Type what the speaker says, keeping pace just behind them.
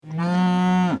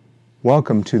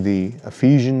Welcome to the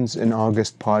Ephesians in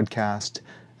August podcast,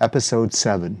 episode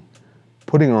 7,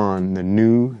 Putting on the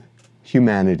New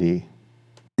Humanity.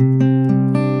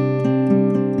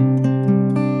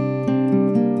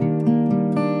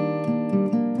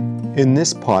 In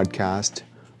this podcast,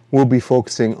 we'll be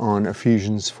focusing on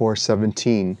Ephesians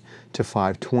 4:17 to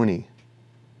 5:20.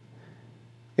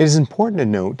 It is important to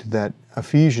note that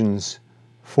Ephesians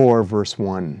 4 verse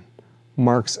 1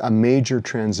 marks a major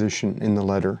transition in the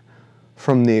letter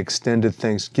from the extended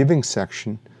Thanksgiving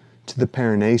section to the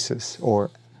Paranesis, or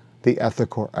the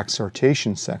ethic or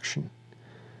exhortation section.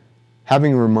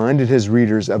 Having reminded his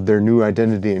readers of their new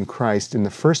identity in Christ in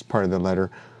the first part of the letter,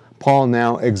 Paul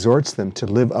now exhorts them to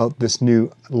live out this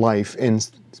new life in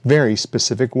very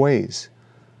specific ways.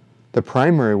 The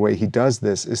primary way he does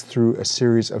this is through a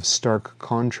series of stark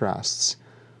contrasts,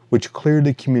 which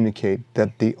clearly communicate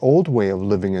that the old way of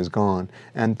living is gone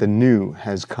and the new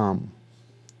has come.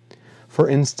 For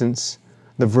instance,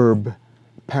 the verb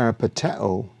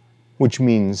peripateo, which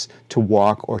means to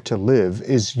walk or to live,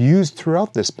 is used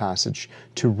throughout this passage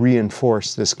to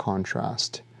reinforce this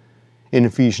contrast. In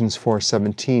Ephesians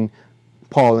 4:17,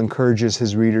 Paul encourages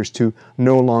his readers to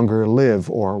no longer live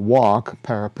or walk,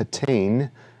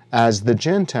 peripatein, as the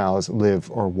Gentiles live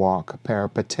or walk,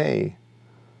 peripatei.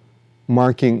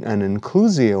 Marking an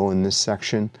inclusio in this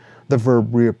section, the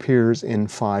verb reappears in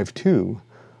 5:2,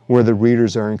 where the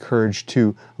readers are encouraged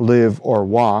to live or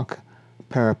walk,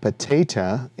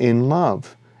 peripateta, in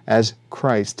love, as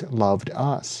Christ loved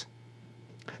us.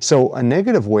 So a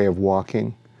negative way of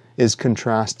walking is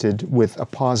contrasted with a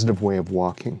positive way of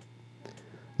walking.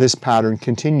 This pattern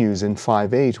continues in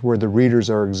 5:8, where the readers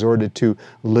are exhorted to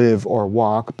live or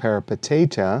walk,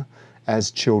 peripateta,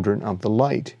 as children of the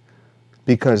light,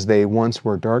 because they once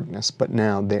were darkness, but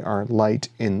now they are light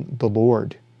in the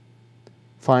Lord.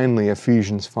 Finally,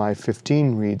 Ephesians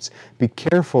 5:15 reads, "Be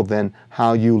careful then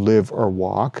how you live or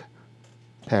walk,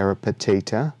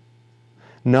 peripateta,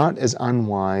 not as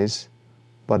unwise,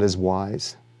 but as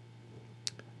wise."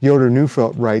 Yoder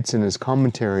Neufeld writes in his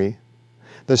commentary,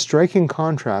 "The striking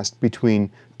contrast between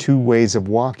two ways of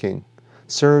walking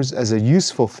serves as a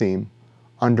useful theme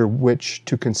under which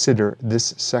to consider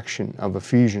this section of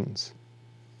Ephesians."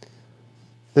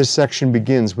 This section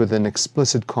begins with an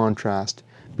explicit contrast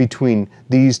between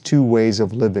these two ways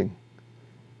of living.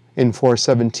 In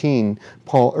 4:17,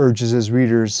 Paul urges his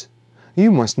readers,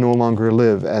 "You must no longer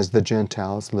live as the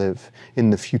Gentiles live, in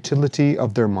the futility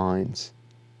of their minds."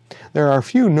 There are a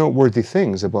few noteworthy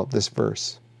things about this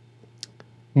verse.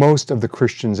 Most of the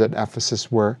Christians at Ephesus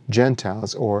were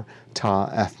Gentiles, or ta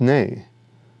ethne.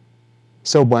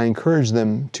 So by encouraging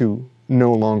them to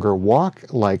no longer walk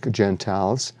like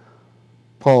Gentiles,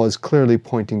 Paul is clearly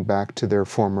pointing back to their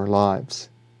former lives.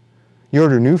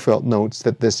 Yoder Neufeld notes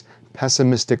that this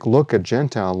pessimistic look at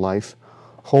Gentile life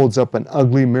holds up an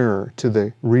ugly mirror to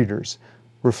the readers,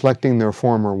 reflecting their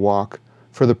former walk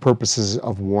for the purposes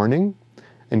of warning,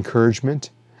 encouragement,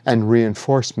 and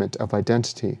reinforcement of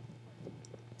identity.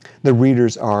 The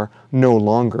readers are no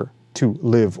longer to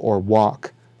live or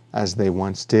walk as they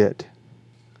once did.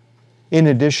 In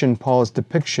addition, Paul's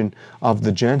depiction of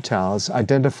the Gentiles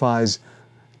identifies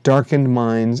darkened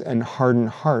minds and hardened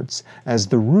hearts as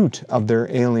the root of their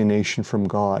alienation from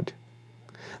God.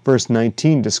 Verse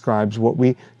 19 describes what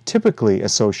we typically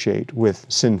associate with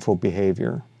sinful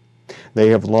behavior. They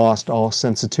have lost all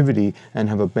sensitivity and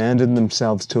have abandoned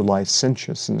themselves to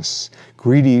licentiousness,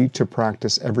 greedy to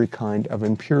practice every kind of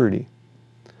impurity.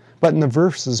 But in the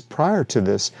verses prior to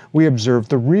this, we observe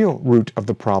the real root of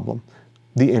the problem,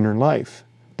 the inner life,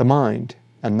 the mind,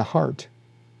 and the heart.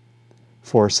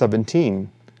 4:17,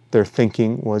 their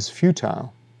thinking was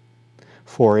futile.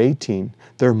 4:18,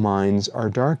 their minds are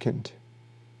darkened.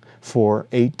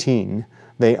 4:18,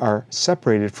 they are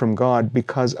separated from God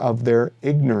because of their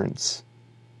ignorance.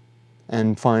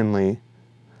 And finally,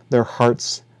 their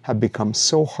hearts have become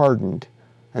so hardened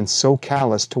and so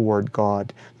callous toward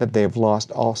God that they have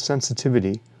lost all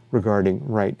sensitivity regarding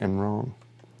right and wrong.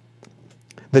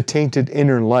 The tainted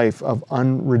inner life of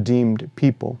unredeemed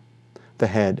people, the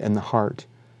head and the heart,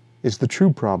 is the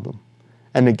true problem,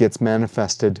 and it gets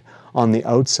manifested on the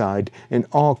outside in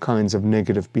all kinds of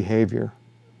negative behavior.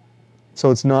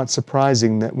 So it's not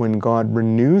surprising that when God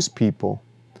renews people,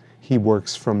 He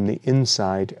works from the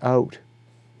inside out.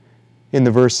 In the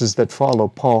verses that follow,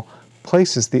 Paul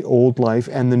places the old life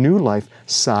and the new life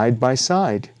side by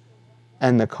side,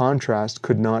 and the contrast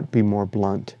could not be more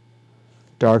blunt.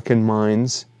 Darkened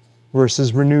minds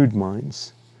versus renewed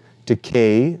minds,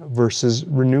 decay versus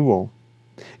renewal,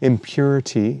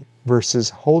 impurity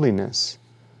versus holiness,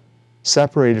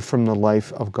 separated from the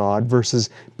life of God versus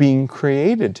being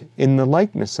created in the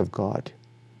likeness of God.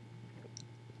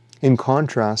 In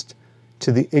contrast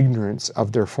to the ignorance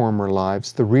of their former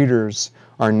lives, the readers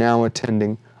are now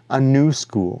attending a new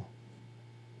school,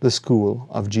 the school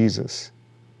of Jesus.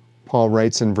 Paul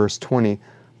writes in verse 20,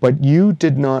 "But you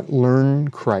did not learn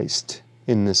Christ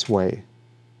in this way."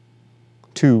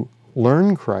 To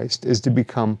learn Christ is to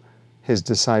become his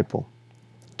disciple,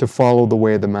 to follow the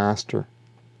way of the Master,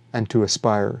 and to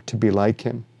aspire to be like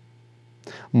him.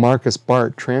 Marcus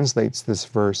Bart translates this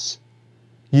verse,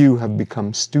 "You have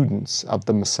become students of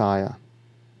the Messiah."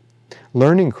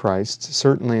 Learning Christ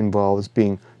certainly involves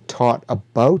being taught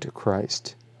about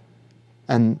Christ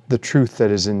and the truth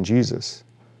that is in Jesus.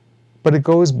 But it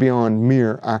goes beyond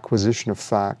mere acquisition of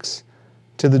facts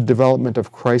to the development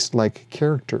of Christ-like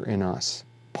character in us.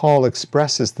 Paul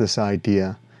expresses this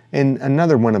idea in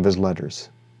another one of his letters,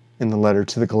 in the letter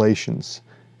to the Galatians.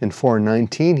 In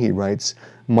 4:19 he writes,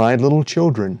 "My little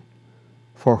children,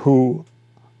 for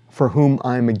whom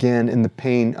I am again in the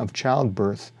pain of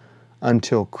childbirth,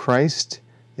 until Christ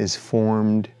is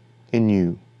formed in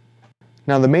you."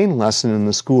 Now the main lesson in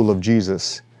the school of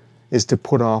Jesus is to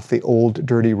put off the old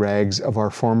dirty rags of our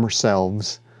former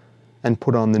selves and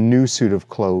put on the new suit of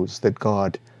clothes that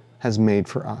God has made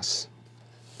for us.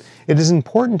 It is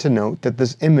important to note that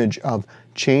this image of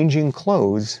changing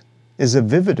clothes is a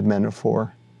vivid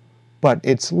metaphor, but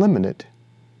it's limited.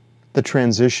 The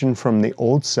transition from the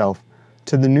old self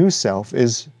to the new self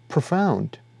is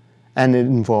profound, and it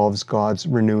involves God's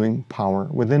renewing power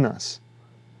within us.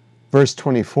 Verse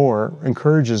 24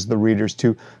 encourages the readers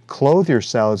to clothe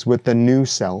yourselves with the new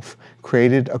self,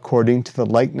 created according to the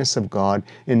likeness of God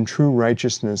in true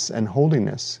righteousness and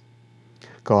holiness.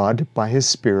 God, by His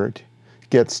Spirit,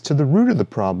 gets to the root of the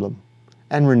problem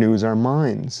and renews our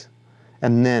minds.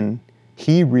 And then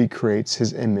He recreates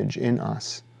His image in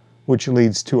us, which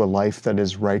leads to a life that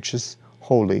is righteous,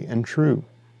 holy, and true.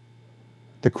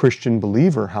 The Christian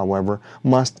believer, however,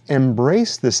 must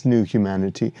embrace this new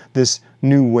humanity, this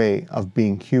new way of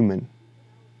being human.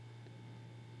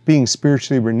 Being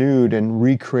spiritually renewed and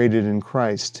recreated in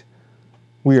Christ,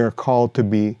 we are called to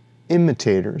be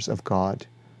imitators of God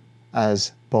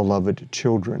as beloved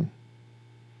children.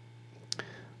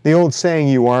 The old saying,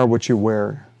 "You are what you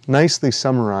wear," nicely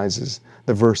summarizes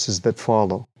the verses that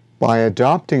follow. By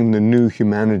adopting the new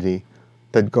humanity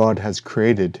that God has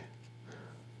created,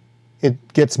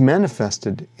 it gets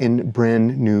manifested in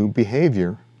brand new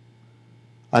behavior.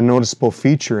 A noticeable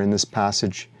feature in this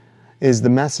passage is the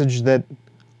message that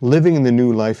living the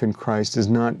new life in Christ is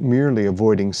not merely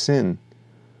avoiding sin,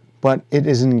 but it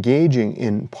is engaging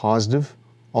in positive,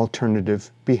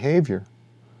 alternative behavior.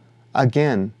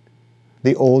 Again,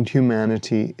 the old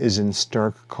humanity is in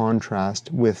stark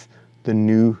contrast with the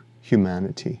new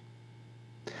humanity.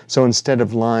 So instead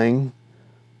of lying,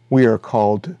 we are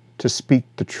called to speak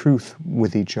the truth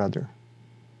with each other.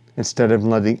 Instead of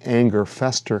letting anger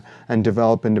fester and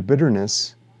develop into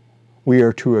bitterness, we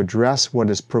are to address what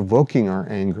is provoking our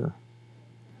anger.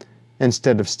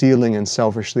 Instead of stealing and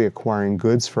selfishly acquiring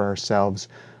goods for ourselves,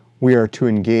 we are to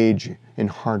engage in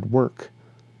hard work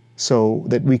so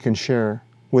that we can share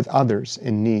with others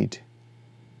in need.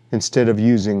 Instead of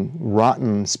using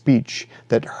rotten speech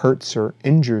that hurts or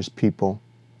injures people,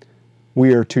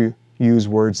 we are to use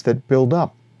words that build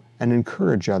up and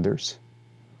encourage others.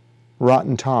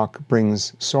 Rotten talk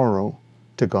brings sorrow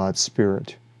to God's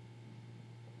Spirit.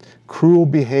 Cruel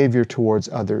behavior towards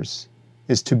others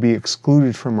is to be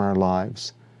excluded from our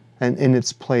lives, and in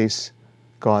its place,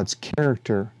 God's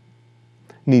character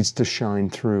needs to shine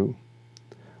through.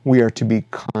 We are to be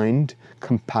kind,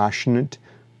 compassionate,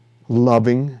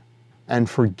 loving, and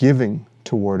forgiving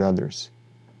toward others.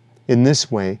 In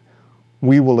this way,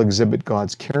 we will exhibit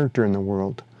God's character in the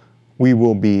world. We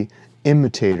will be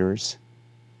imitators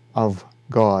of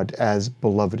God as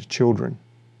beloved children.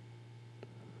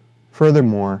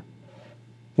 Furthermore,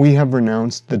 we have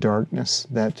renounced the darkness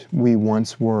that we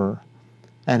once were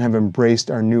and have embraced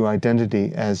our new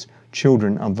identity as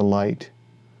children of the light.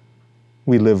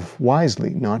 We live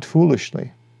wisely, not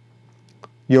foolishly.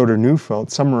 Yoder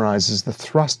Neufeld summarizes the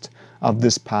thrust of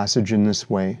this passage in this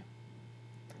way.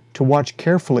 To watch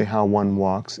carefully how one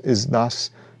walks is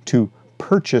thus to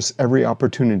purchase every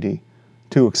opportunity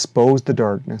to expose the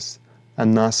darkness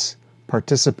and thus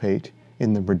participate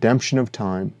in the redemption of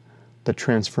time, the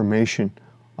transformation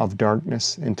of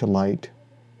darkness into light.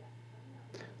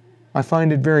 I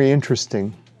find it very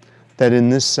interesting that in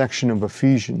this section of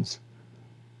Ephesians,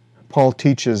 Paul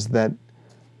teaches that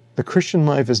the Christian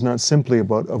life is not simply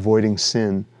about avoiding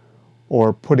sin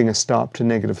or putting a stop to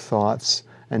negative thoughts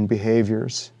and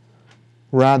behaviors.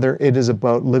 Rather, it is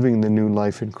about living the new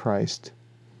life in Christ.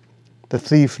 The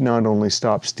thief not only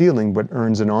stops stealing, but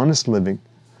earns an honest living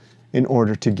in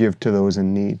order to give to those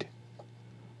in need.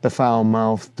 The foul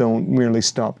mouth don't merely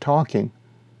stop talking.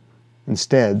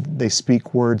 Instead, they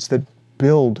speak words that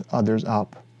build others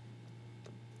up.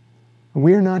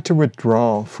 We are not to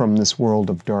withdraw from this world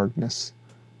of darkness,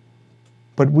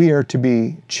 but we are to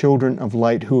be children of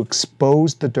light who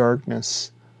expose the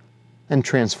darkness and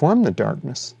transform the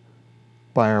darkness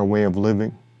by our way of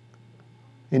living.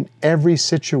 In every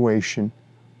situation,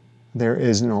 there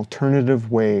is an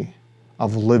alternative way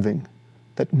of living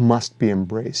that must be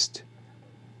embraced.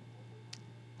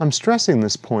 I'm stressing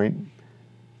this point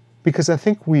because I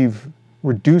think we've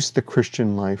reduced the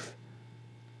Christian life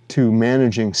to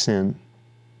managing sin.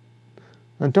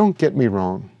 Now, don't get me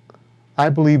wrong. I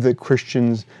believe that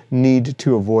Christians need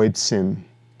to avoid sin.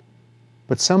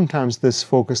 But sometimes this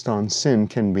focus on sin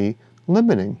can be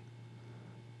limiting.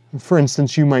 For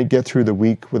instance, you might get through the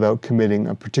week without committing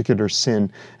a particular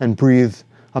sin and breathe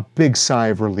a big sigh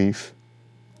of relief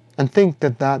and think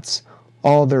that that's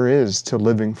all there is to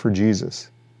living for Jesus.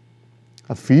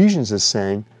 Ephesians is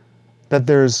saying that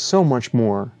there is so much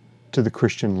more to the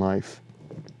Christian life.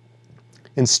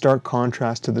 In stark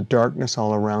contrast to the darkness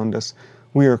all around us,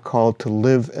 we are called to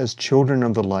live as children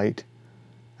of the light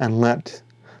and let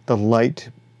the light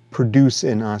produce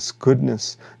in us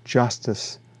goodness,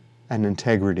 justice, and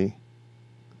integrity.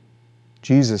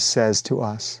 Jesus says to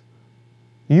us,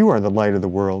 "You are the light of the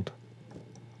world,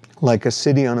 like a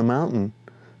city on a mountain,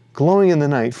 glowing in the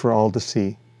night for all to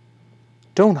see.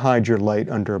 Don't hide your light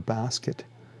under a basket.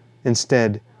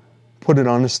 Instead, put it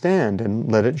on a stand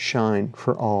and let it shine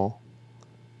for all.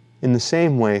 In the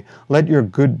same way, let your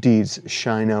good deeds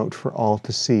shine out for all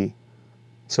to see,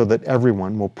 so that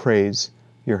everyone will praise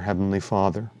your Heavenly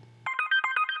Father."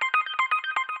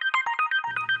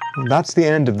 Well, that's the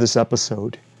end of this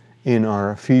episode in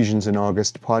our Ephesians in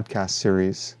August podcast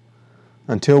series.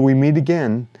 Until we meet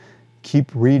again,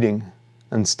 keep reading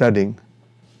and studying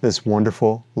this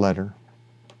wonderful letter.